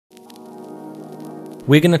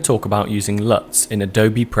We're going to talk about using LUTs in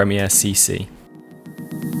Adobe Premiere CC.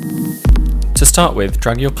 To start with,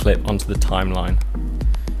 drag your clip onto the timeline.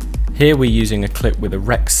 Here we're using a clip with a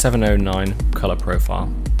Rec 709 color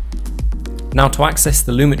profile. Now to access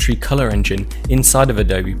the Lumetri color engine inside of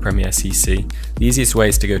Adobe Premiere CC, the easiest way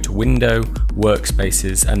is to go to Window,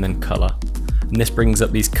 Workspaces and then Color. And this brings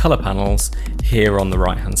up these color panels here on the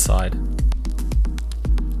right hand side.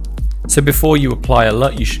 So before you apply a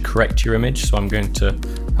LUT, you should correct your image. So I'm going to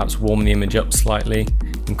perhaps warm the image up slightly,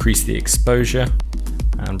 increase the exposure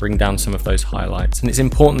and bring down some of those highlights. And it's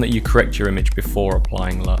important that you correct your image before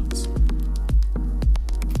applying LUTs.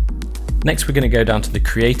 Next we're going to go down to the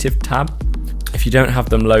Creative tab. If you don't have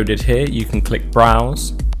them loaded here, you can click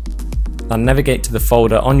Browse and navigate to the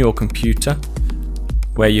folder on your computer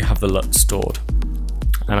where you have the LUT stored.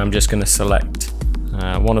 And I'm just going to select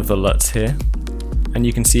one of the LUTs here, and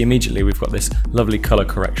you can see immediately we've got this lovely color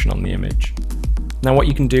correction on the image. Now what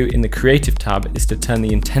you can do in the Creative tab is to turn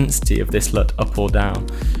the intensity of this LUT up or down.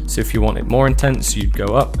 So if you want it more intense, you'd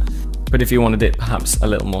go up, but if you wanted it perhaps a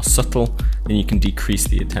little more subtle, then you can decrease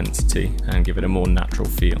the intensity and give it a more natural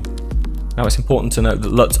feel. Now it's important to note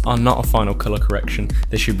that LUTs are not a final color correction,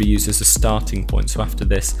 they should be used as a starting point. So after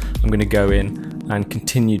this I'm going to go in and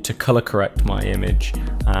continue to color correct my image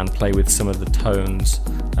and play with some of the tones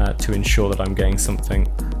to ensure that I'm getting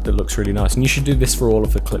something that looks really nice. And you should do this for all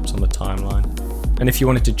of the clips on the timeline. And if you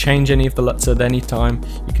wanted to change any of the LUTs at any time,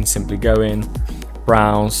 you can simply go in,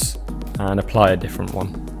 browse and apply a different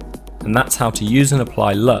one. And that's how to use and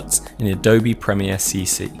apply LUTs in Adobe Premiere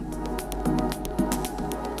CC.